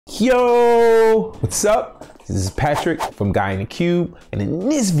Yo, what's up? This is Patrick from Guy in the Cube, and in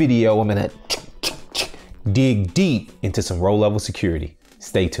this video, I'm gonna dig deep into some RowLevel security.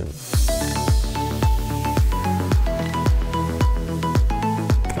 Stay tuned.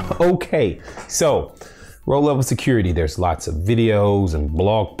 Okay, so RowLevel security, there's lots of videos and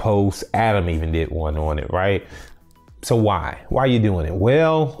blog posts. Adam even did one on it, right? So why are you doing it?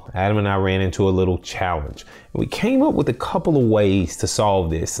 Well, Adam and I ran into a little challenge. We came up with a couple of ways to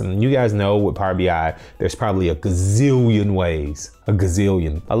solve this. And you guys know with Power BI, there's probably a gazillion ways,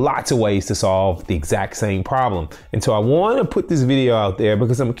 lots of ways to solve the exact same problem. And so I want to put this video out there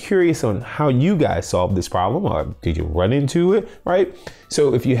because I'm curious on how you guys solve this problem, or did you run into it, right?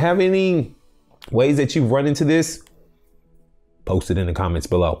 So if you have any ways that you've run into this, post it in the comments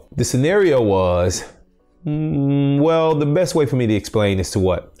below. The scenario was, well, the best way for me to explain is to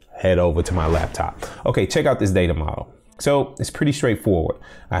what? Head over to my laptop. Okay, check out this data model. So it's pretty straightforward.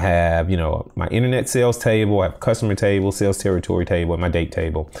 I have, my internet sales table, I have a customer table, sales territory table, and my date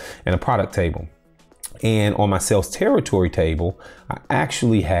table, and a product table. And on my sales territory table, I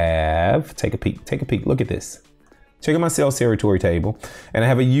actually have, take a peek, look at this. Check out my sales territory table, and I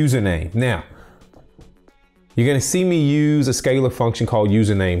have a username. Now, you're gonna see me use a scalar function called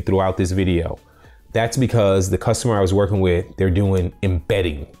username throughout this video. That's because the customer I was working with, they're doing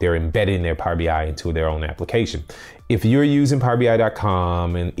embedding. They're embedding their Power BI into their own application. If you're using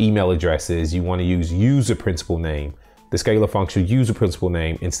PowerBI.com and email addresses, you want to use user principal name, the scalar function user principal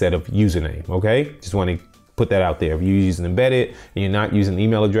name instead of username, okay? Just want to put that out there. If you're using embedded and you're not using an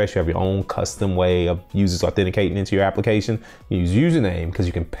email address, you have your own custom way of users authenticating into your application, you use username because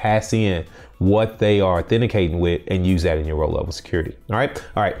you can pass in what they are authenticating with and use that in your RowLevel security. All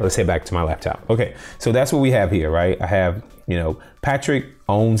right, let's head back to my laptop. Okay, so that's what we have here, right? I have, Patrick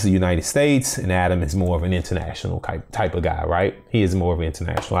owns the United States and Adam is more of an international type of guy, right? He is more of an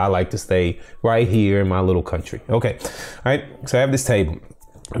international. I like to stay right here in my little country. Okay, all right, so I have this table.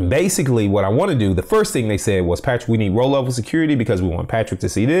 And basically what I want to do, the first thing they said was, Patrick, we need RowLevel security because we want Patrick to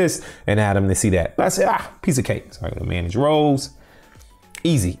see this and Adam to see that. I said, piece of cake. So I'm gonna manage roles.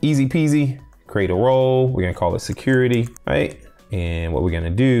 Easy peasy. Create a role. We're gonna call it security, right? And what we're gonna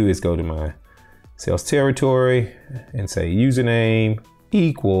do is go to my sales territory and say username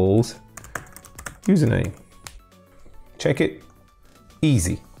equals username. Check it.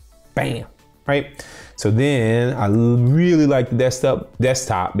 Easy. Bam. Right? So then I really like the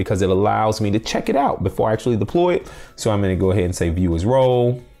desktop because it allows me to check it out before I actually deploy it. So I'm going to go ahead and say view as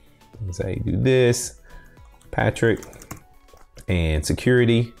role and say do this, Patrick, and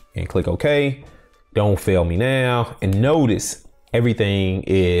security, and click OK. Don't fail me now. And notice everything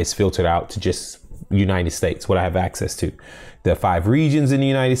is filtered out to just United States, what I have access to. The 5 regions in the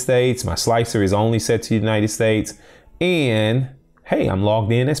United States. My slicer is only set to the United States. And hey, I'm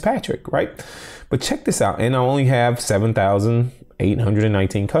logged in as Patrick, right? But check this out, and I only have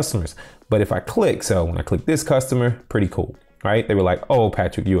 7,819 customers. But if I click, so when I click this customer, pretty cool, right? They were like, oh,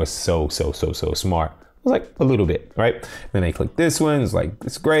 Patrick, you are so smart. I was like, a little bit, right? Then they click this one, it's like,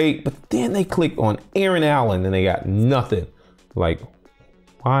 it's great. But then they click on Aaron Allen and they got nothing. Like,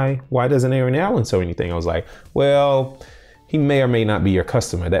 why doesn't Aaron Allen show anything? I was like, well, he may or may not be your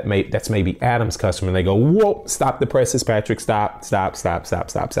customer. That's maybe Adam's customer. And they go, whoa, stop the presses, Patrick, stop.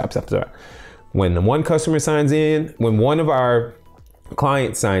 When the one customer signs in, when one of our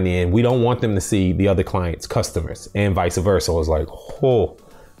clients sign in, we don't want them to see the other client's customers and vice versa. I was like, oh,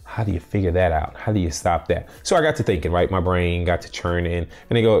 how do you figure that out? How do you stop that? So I got to thinking, right? My brain got to churning, and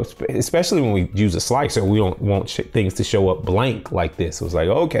they go, especially when we use a slicer, we don't want things to show up blank like this. It was like,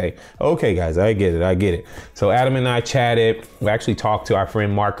 okay, guys, I get it. So Adam and I chatted. We actually talked to our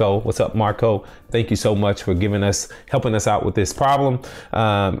friend Marco. What's up, Marco? Thank you so much for helping us out with this problem.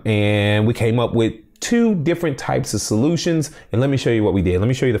 And we came up with 2 different types of solutions. And let me show you what we did. Let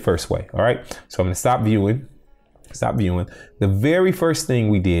me show you the first way. All right. So I'm going to stop viewing. The very first thing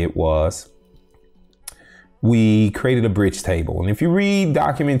we did was we created a bridge table. And if you read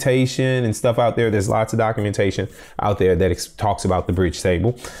documentation and stuff out there, there's lots of documentation out there that talks about the bridge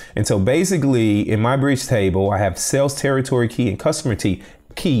table. And so basically in my bridge table, I have sales territory key and customer key,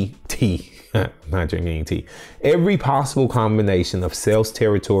 not drinking tea, every possible combination of sales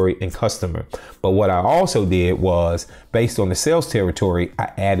territory and customer. But what I also did was, based on the sales territory,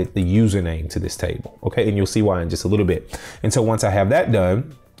 I added the username to this table. Okay, and you'll see why in just a little bit. And so once I have that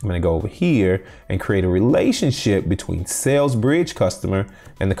done, I'm going to go over here and create a relationship between sales bridge customer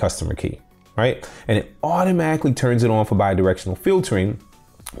and the customer key, right? And it automatically turns it on for bidirectional filtering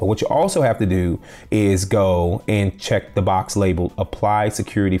But what you also have to do is go and check the box labeled apply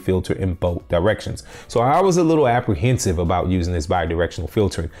security filter in both directions. So I was a little apprehensive about using this bidirectional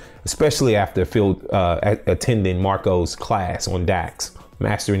filtering, especially after attending Marco's class on DAX,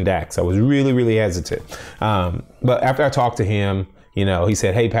 mastering DAX. I was really hesitant. But after I talked to him, you know, he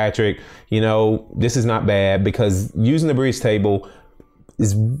said, hey, Patrick, you know, this is not bad because using the bridge table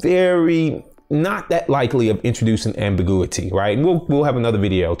is not that likely of introducing ambiguity, right? And we'll have another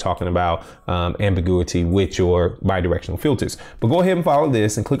video talking about ambiguity with your bidirectional filters. But go ahead and follow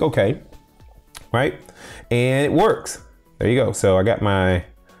this and click OK, right? And it works. There you go. So I got my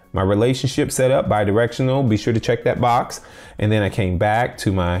relationship set up, bidirectional. Be sure to check that box. And then I came back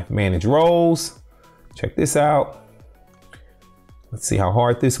to my manage roles. Check this out. Let's see how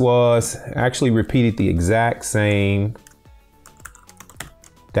hard this was. I actually repeated the exact same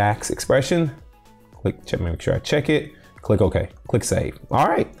DAX expression. Click, check, make sure I check it. Click OK, click save. All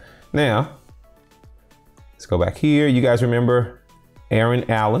right, now let's go back here. You guys remember Aaron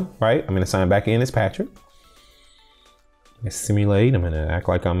Allen, right? I'm gonna sign back in as Patrick. Let's simulate, I'm gonna act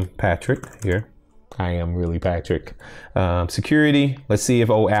like I'm Patrick here. I am really Patrick. Security, let's see if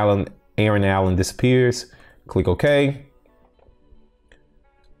Aaron Allen disappears. Click OK.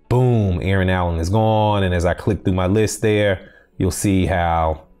 Boom, Aaron Allen is gone. And as I click through my list there, you'll see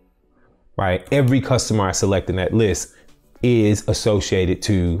how, right, every customer I select in that list is associated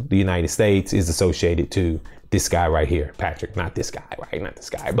to the United States, is associated to this guy right here, Patrick, not this guy, right? Not this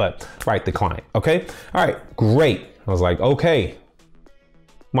guy, but right, the client, okay? All right, great. I was like, okay,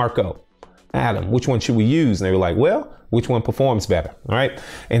 Marco, Adam, which one should we use? And they were like, well, which one performs better, all right?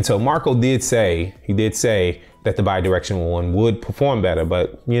 And so Marco did say that the bidirectional one would perform better,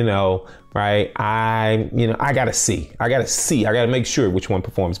 but you know, right? I gotta see. I gotta make sure which one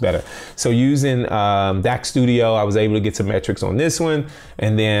performs better. So using DAX Studio, I was able to get some metrics on this one,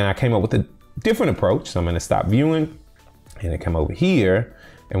 and then I came up with a different approach. So I'm gonna stop viewing, and I come over here,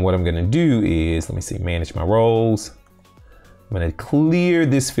 and what I'm gonna do is, let me see, manage my roles. I'm gonna clear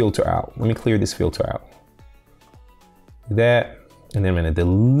this filter out. Let me clear this filter out. That. And then I'm gonna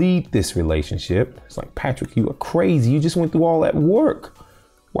delete this relationship. It's like, Patrick, you are crazy. You just went through all that work.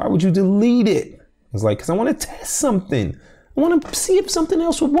 Why would you delete it? It's like, because I want to test something. I want to see if something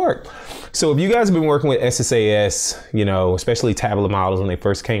else would work. So if you guys have been working with SSAS, you know, especially tablet models when they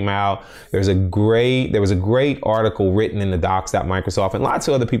first came out, there was a great article written in the docs.microsoft, and lots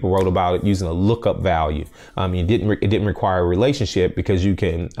of other people wrote about it using a lookup value. It didn't require a relationship because you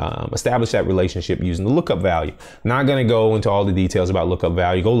can establish that relationship using the lookup value. I'm not going to go into all the details about lookup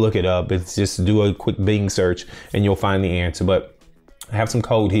value. Go look it up. It's just do a quick Bing search and you'll find the answer. But I have some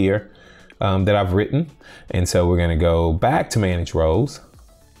code here that I've written. And so we're gonna go back to manage roles.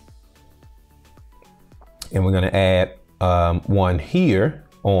 And we're gonna add one here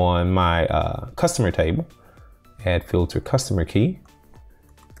on my customer table. Add filter customer key,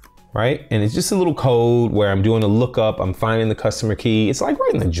 right? And it's just a little code where I'm doing a lookup, I'm finding the customer key. It's like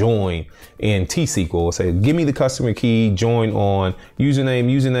writing a join in T-SQL. Say, give me the customer key, join on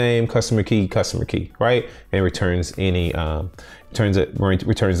username, customer key, right? And it returns any,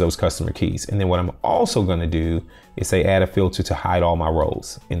 returns those customer keys. And then what I'm also gonna do is say add a filter to hide all my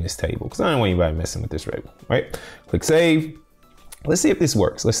roles in this table, because I don't want anybody messing with this table, right? Click save. Let's see if this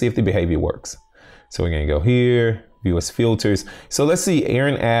works. Let's see if the behavior works. So we're gonna go here, view as filters. So let's see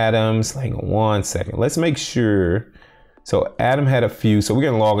Aaron Adams, hang on one second. Let's make sure, so Adam had a few, so we're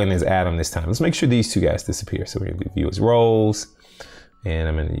gonna log in as Adam this time. Let's make sure these two guys disappear. So we're gonna do view as roles, and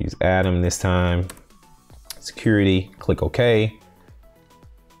I'm gonna use Adam this time. Security, click OK.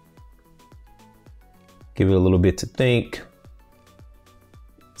 Give it a little bit to think.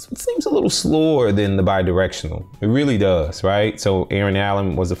 It seems a little slower than the bidirectional. It really does, right? So Aaron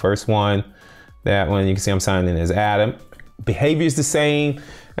Allen was the first one. That one, you can see I'm signed in as Adam. Behavior is the same.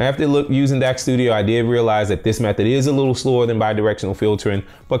 After using DAX Studio, I did realize that this method is a little slower than bidirectional filtering,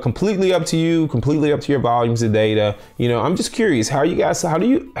 but completely up to you, completely up to your volumes of data. You know, I'm just curious, have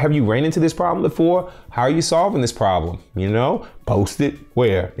you ran into this problem before? How are you solving this problem? You know, post it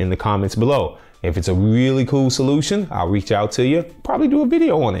where? In the comments below. If it's a really cool solution, I'll reach out to you, probably do a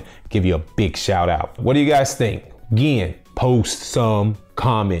video on it, give you a big shout out. What do you guys think? Again, post some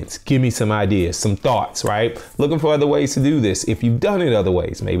comments, give me some ideas, some thoughts, right? Looking for other ways to do this. If you've done it other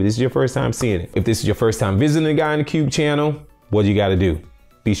ways, maybe this is your first time seeing it. If this is your first time visiting the Guy in the Cube channel, what do you gotta do?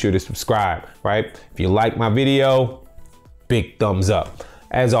 Be sure to subscribe, right? If you like my video, big thumbs up.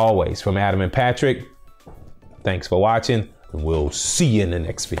 As always, from Adam and Patrick, thanks for watching, and we'll see you in the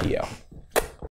next video.